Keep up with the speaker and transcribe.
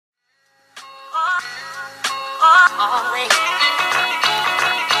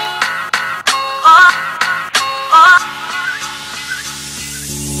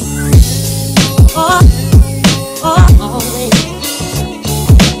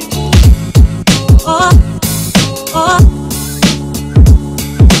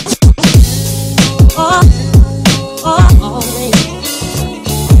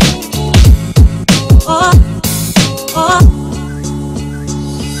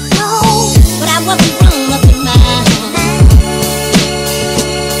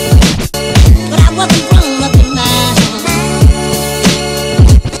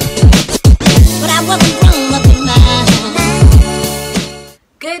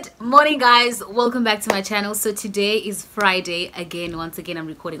Morning guys, welcome back to my channel. So today is Friday again. Once again, I'm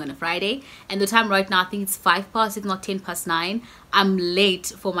recording on a Friday, and the time right now, I think it's 5 past, if not 10 past 9. I'm late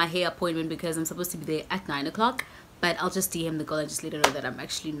for my hair appointment because I'm supposed to be there at 9 o'clock, but I'll just DM the girl and just let her know that I'm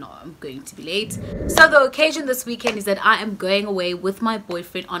going to be late. So the occasion this weekend is that I am going away with my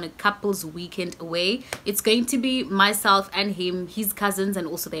boyfriend on a couple's weekend away. It's going to be myself and him, his cousins, and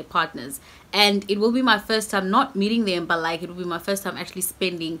also their partners. And it will be my first time not meeting them, but like it will be my first time actually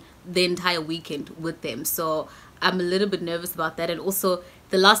spending the entire weekend with them. So I'm a little bit nervous about that. And also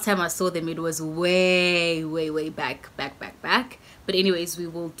the last time I saw them, it was way back. But anyways, we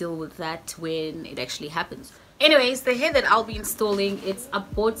will deal with that when it actually happens. Anyways, the hair that I'll be installing, I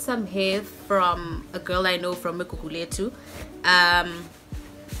bought some hair from a girl I know from Mekukuletu.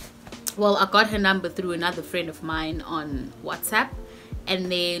 Well, I got her number through another friend of mine on WhatsApp,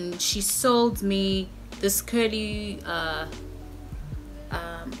 and then she sold me this curly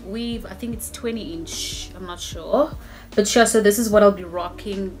weave. I think it's 20-inch, I'm not sure, but sure. So this is what I'll be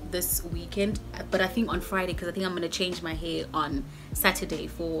rocking this weekend, but I think on Friday, because I think I'm going to change my hair on Saturday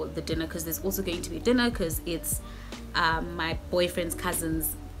for the dinner, because there's also going to be dinner because it's my boyfriend's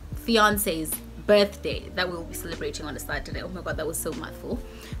cousin's fiance's birthday that we'll be celebrating on a Saturday. Oh my god, that was so mouthful.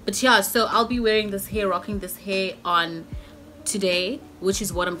 But yeah, so I'll be wearing this hair, rocking this hair on today, which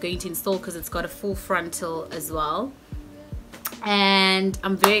is what I'm going to install because it's got a full frontal as well. And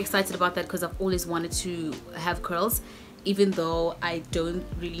I'm very excited about that because I've always wanted to have curls, even though I don't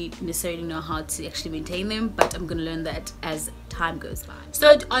really necessarily know how to actually maintain them, but I'm gonna learn that as time goes by.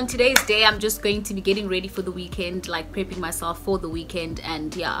 So on today's day, I'm just going to be getting ready for the weekend, like prepping myself for the weekend.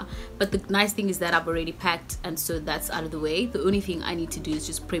 And yeah, but the nice thing is that I've already packed, and so that's out of the way. The only thing I need to do is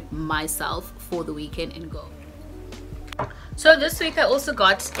just prep myself for the weekend and go. So this week I also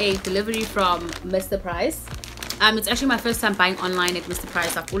got a delivery from Mr. Price. It's actually my first time buying online at Mr.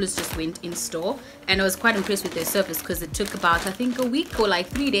 Price. I've always just went in store, and I was quite impressed with their service because it took about, I think, a week or like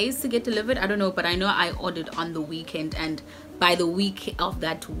 3 days to get delivered. I don't know, but I know I ordered on the weekend, and by the week of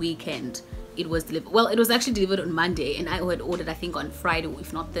that weekend it was delivered. Well, it was actually delivered on Monday, and I had ordered, I think, on Friday,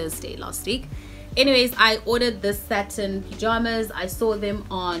 if not Thursday last week. Anyways, I ordered the satin pajamas. I saw them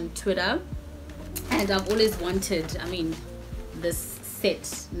on Twitter, and I've always wanted, I mean, this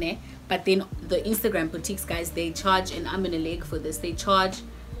set, ne? But then the Instagram boutiques guys, they charge, and I'm in a leg for this, they charge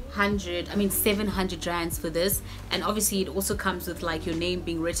 700 rands for this. And obviously it also comes with like your name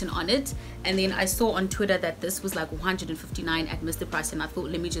being written on it. And then I saw on Twitter that this was like 159 at Mr. Price, and I thought,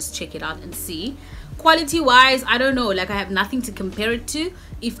 let me just check it out and see. Quality wise, I don't know, like I have nothing to compare it to.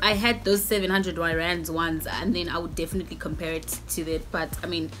 If I had those 700 rands ones, and then I would definitely compare it to that. But I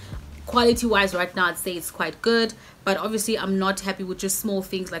mean, quality wise right now I'd say it's quite good, but obviously I'm not happy with just small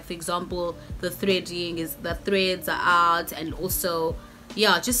things, like for example the threads are out, and also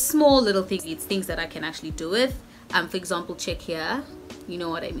yeah, just small little things. It's things that I can actually do with. For example, check here, you know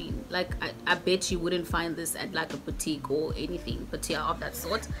what I mean, like I bet you wouldn't find this at like a boutique or anything, but yeah, of that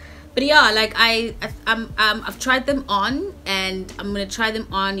sort. But yeah, like I've tried them on, and I'm gonna try them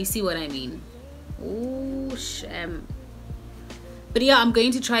on, you see what I mean. Oh shame. But yeah, I'm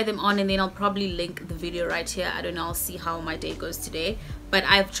going to try them on, and then I'll probably link the video right here. I don't know, I'll see how my day goes today. But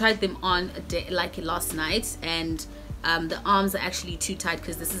I've tried them on a day, like last night, and the arms are actually too tight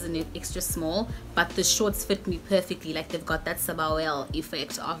because this is an extra small, but the shorts fit me perfectly. Like they've got that Sabawel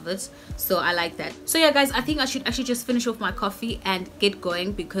effect of it, so I like that. So yeah guys, I think I should actually just finish off my coffee and get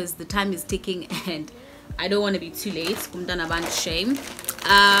going because the time is ticking and I don't want to be too late. Shame.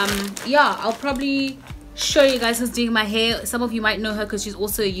 Yeah, I'll probably show you guys who's doing my hair. Some of you might know her because she's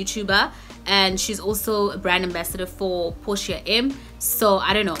also a YouTuber, and she's also a brand ambassador for Portia M. So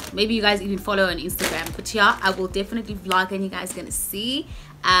I don't know, maybe you guys even follow her on Instagram. But yeah, I will definitely vlog, and you guys are gonna see.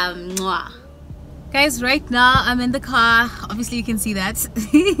 Guys, right now I'm in the car, obviously you can see that.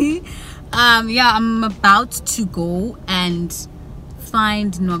 Yeah, I'm about to go and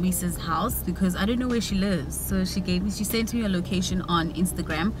find Nobisa's house because I don't know where she lives. So she sent me a location on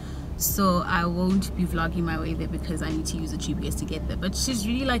Instagram. so I won't be vlogging my way there because I need to use a GPS to get there. But she's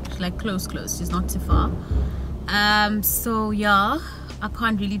really like close. She's not too far. So yeah, I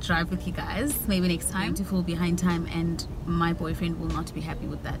can't really drive with you guys. Maybe next time. To fall behind time, and my boyfriend will not be happy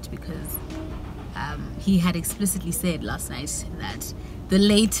with that because he had explicitly said last night that the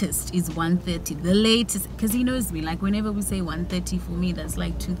latest is 1:30. The latest, because he knows me, like whenever we say 1:30, for me that's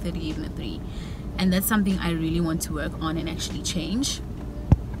like 2:30, even at 3, and that's something I really want to work on and actually change.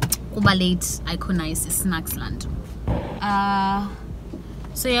 Uber late, iconize snacksland.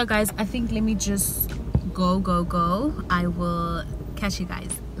 So yeah guys, I think let me just go. I will catch you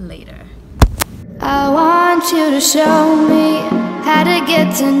guys later. I want you to show me how to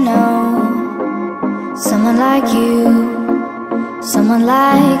get to know someone like you, someone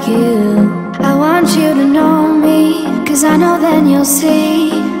like you. I want you to know me, 'cause I know then you'll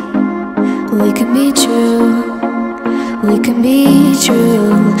see we could be true, we can be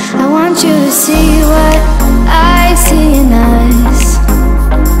true. I want you to see what I see in us,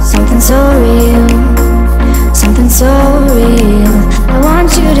 something so real, something so real. I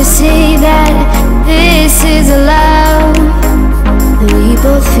want you to see that this is a love that we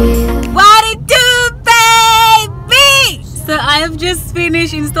both feel. What it do, baby? So I have just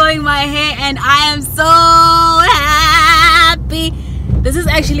finished installing my hair and I am so happy. This is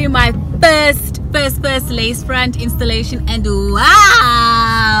actually my first lace front installation, and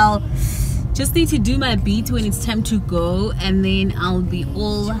wow, just need to do my beat when it's time to go, and then I'll be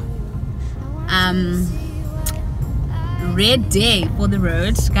all ready for the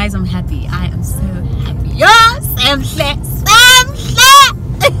road. Guys, I'm happy. I am so happy. Yes, I'm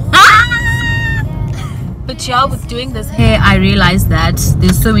But yeah, with doing this hair, I realized that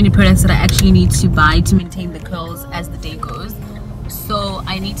there's so many products that I actually need to buy to maintain the curls as the day goes. So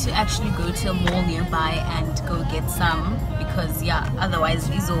I need to actually go to a mall nearby and go get some, because yeah, otherwise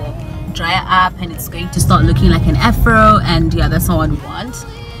these will dry up and it's going to start looking like an afro, and yeah, that's not what we want.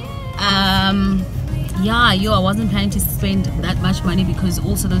 Yeah, I wasn't planning to spend that much money because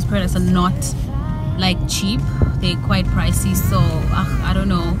also those products are not like cheap, they're quite pricey. So I don't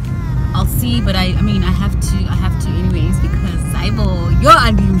know, I'll see, but I mean I have to anyways, because you're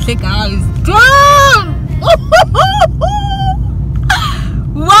under guys.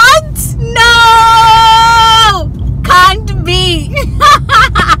 What? No, can't be.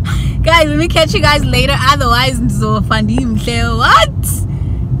 Guys, let me catch you guys later, otherwise so funny. What?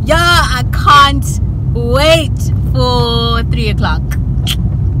 Yeah, I can't wait for 3 o'clock.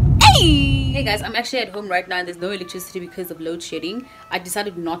 Hey guys, I'm actually at home right now and there's no electricity because of load shedding. I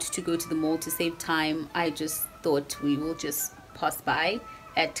decided not to go to the mall to save time. I just thought we will just pass by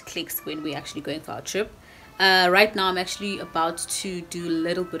at Clicks when we're actually going for our trip. Right now I'm actually about to do a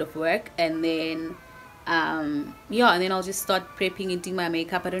little bit of work, and then yeah, and then I'll just start prepping and doing my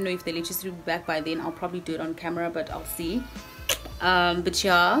makeup. I don't know if the electricity will be back by then. I'll probably do it on camera, but I'll see. But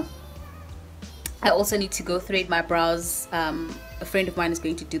yeah, I also need to go thread my brows. A friend of mine is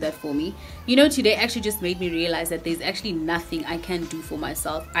going to do that for me. You know, today actually just made me realize that there's actually nothing I can do for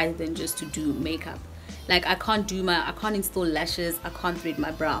myself other than just to do makeup. Like I can't install lashes, I can't thread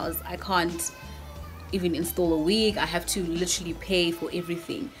my brows, I can't even install a wig. I have to literally pay for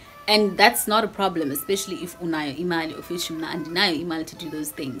everything, and that's not a problem, especially if unayo imali official and andinayo imali to do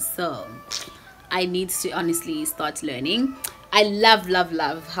those things. So I need to honestly start learning. I love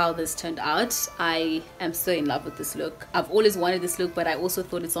how this turned out. I am so in love with this look. I've always wanted this look, but I also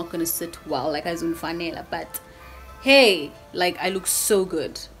thought it's not going to sit well like as unfanela. But hey, like I look so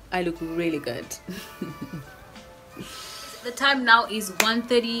good. I look really good. The time now is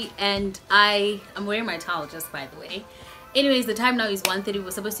 1:30 and I'm wearing my towel, just by the way. Anyways, the time now is 1:30.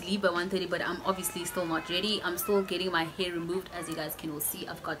 We're supposed to leave by 1:30, but I'm obviously still not ready. I'm still getting my hair removed. As you guys can all see,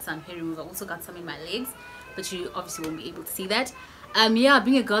 I've got some hair removed. I also got some in my legs, but you obviously won't be able to see that. Yeah,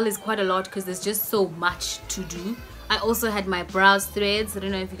 being a girl is quite a lot because there's just so much to do. I also had my brows threads. I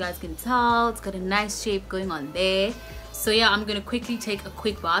don't know if you guys can tell. It's got a nice shape going on there. So yeah, I'm gonna quickly take a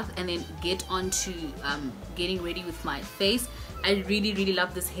quick bath and then get on to getting ready with my face. I really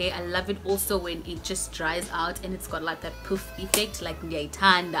love this hair. I love it also when it just dries out and it's got like that poof effect, like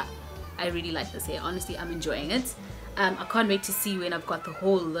ngiyaithanda. I really like this hair. Honestly, I'm enjoying it. I can't wait to see when I've got the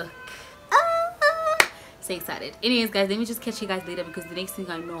whole look. So excited. Anyways guys, let me just catch you guys later, because the next thing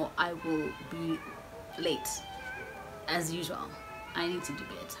I know I will be late as usual. I need to do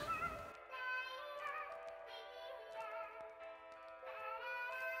better.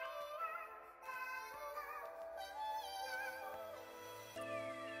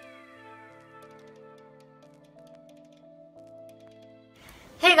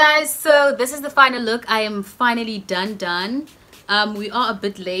 Hey guys, so this is the final look. I am finally done. We are a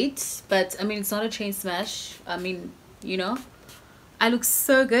bit late, but I mean it's not a chain smash. I mean, you know, I look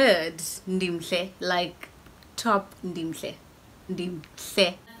so good. Ndimhle, like top ndimhle.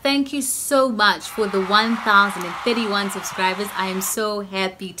 Ndimhle. Thank you so much for the 1,031 subscribers. I am so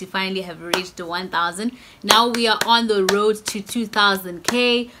happy to finally have reached the 1,000. Now we are on the road to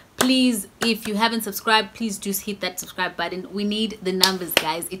 2,000k. Please, if you haven't subscribed, please just hit that subscribe button. We need the numbers,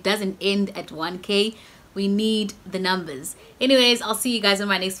 guys. It doesn't end at 1k. We need the numbers. Anyways, I'll see you guys in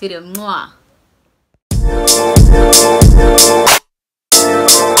my next video. Mwah.